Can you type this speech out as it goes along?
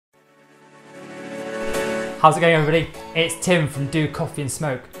How's it going, everybody? It's Tim from Do Coffee and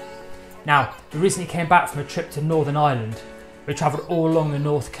Smoke. Now, we recently came back from a trip to Northern Ireland. We travelled all along the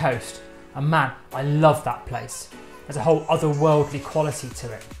north coast, and man, I love that place. There's a whole otherworldly quality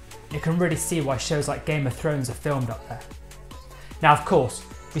to it. You can really see why shows like Game of Thrones are filmed up there. Now, of course,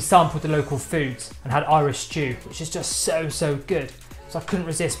 we sampled the local foods and had Irish stew, which is just so good. So I couldn't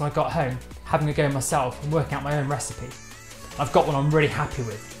resist when I got home, having a go myself and working out my own recipe. I've got one I'm really happy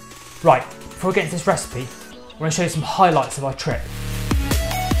with. Right, before we get into this recipe, I'm going to show you some highlights of our trip.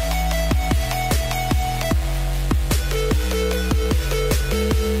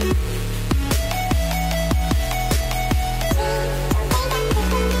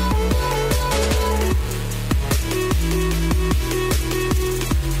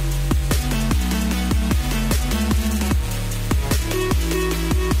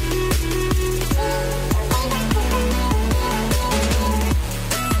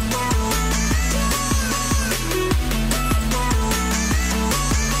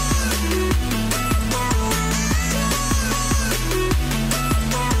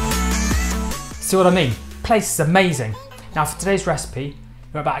 See what I mean? The place is amazing. Now for today's recipe,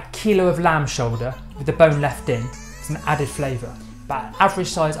 we're about 1 kilo of lamb shoulder with the bone left in, some added flavour. About an average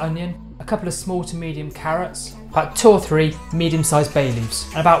sized onion, a couple of small to medium carrots, about 2 or 3 medium sized bay leaves,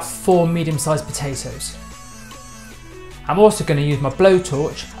 and about 4 medium sized potatoes. I'm also going to use my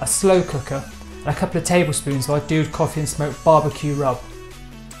blowtorch, a slow cooker, and a couple of tablespoons of our Do Coffee and Smoke barbecue rub.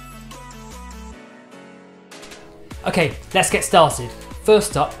 Okay, let's get started.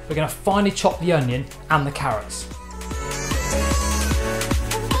 First up, we're going to finely chop the onion and the carrots.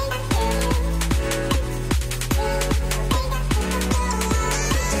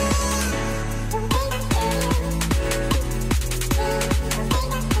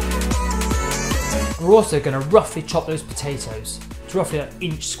 We're also going to roughly chop those potatoes to roughly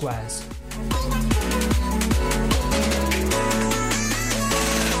 1-inch squares.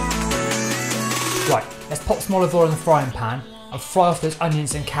 Right, let's pop some olive oil in the frying pan and fry off those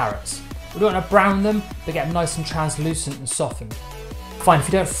onions and carrots. We don't want to brown them, but get them nice and translucent and softened. Fine, if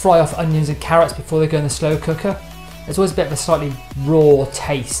you don't fry off onions and carrots before they go in the slow cooker, there's always a bit of a slightly raw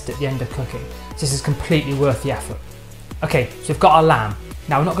taste at the end of cooking, so this is completely worth the effort. Okay, so we've got our lamb.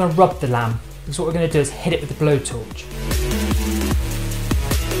 Now we're not going to rub the lamb, because what we're going to do is hit it with the blowtorch.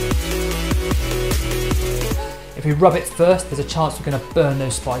 If we rub it first, there's a chance we're going to burn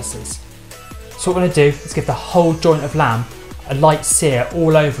those spices. So what we're going to do is give the whole joint of lamb a light sear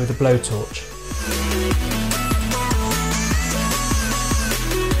all over with the blowtorch.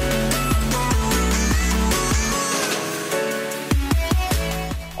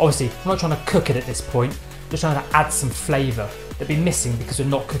 Obviously, we're not trying to cook it at this point, just trying to add some flavour that'd be missing because we're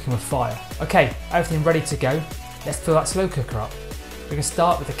not cooking with fire. Okay, everything ready to go. Let's fill that slow cooker up. We're going to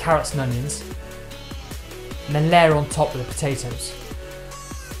start with the carrots and onions, and then layer on top with the potatoes.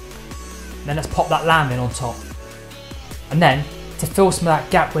 And then let's pop that lamb in on top. And then, to fill some of that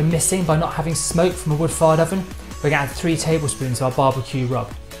gap we're missing by not having smoke from a wood-fired oven, we're going to add 3 tablespoons of our barbecue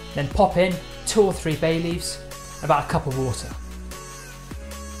rub. Then pop in 2 or 3 bay leaves and about a cup of water.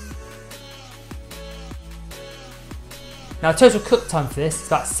 Now total cook time for this is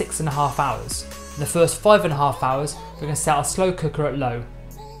about 6.5 hours. In the first 5.5 hours, we're going to set our slow cooker at low.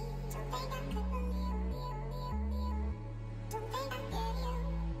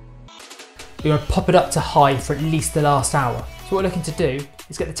 We're going to pop it up to high for at least the last hour. So what we're looking to do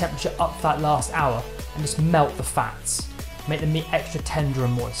is get the temperature up for that last hour and just melt the fats. Make the meat extra tender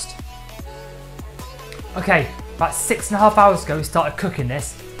and moist. Okay, about 6.5 hours ago we started cooking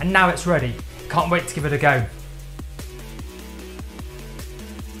this and now it's ready. Can't wait to give it a go.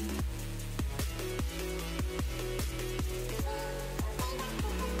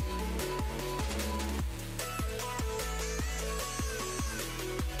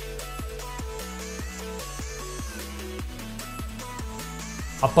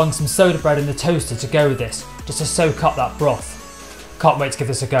 I've bunged some soda bread in the toaster to go with this, just to soak up that broth. Can't wait to give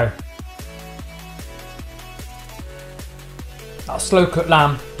this a go. That slow cooked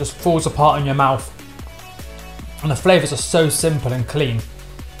lamb just falls apart in your mouth. And the flavours are so simple and clean.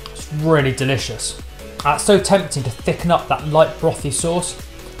 It's really delicious. It's so tempting to thicken up that light brothy sauce.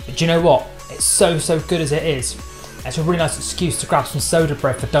 But do you know what? It's so good as it is. It's a really nice excuse to grab some soda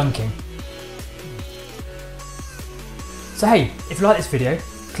bread for dunking. So hey, if you like this video,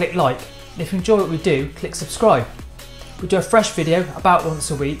 click like, and if you enjoy what we do, click subscribe. We do a fresh video about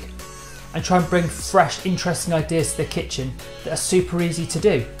once a week and try and bring fresh, interesting ideas to the kitchen that are super easy to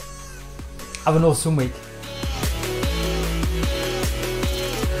do. Have an awesome week.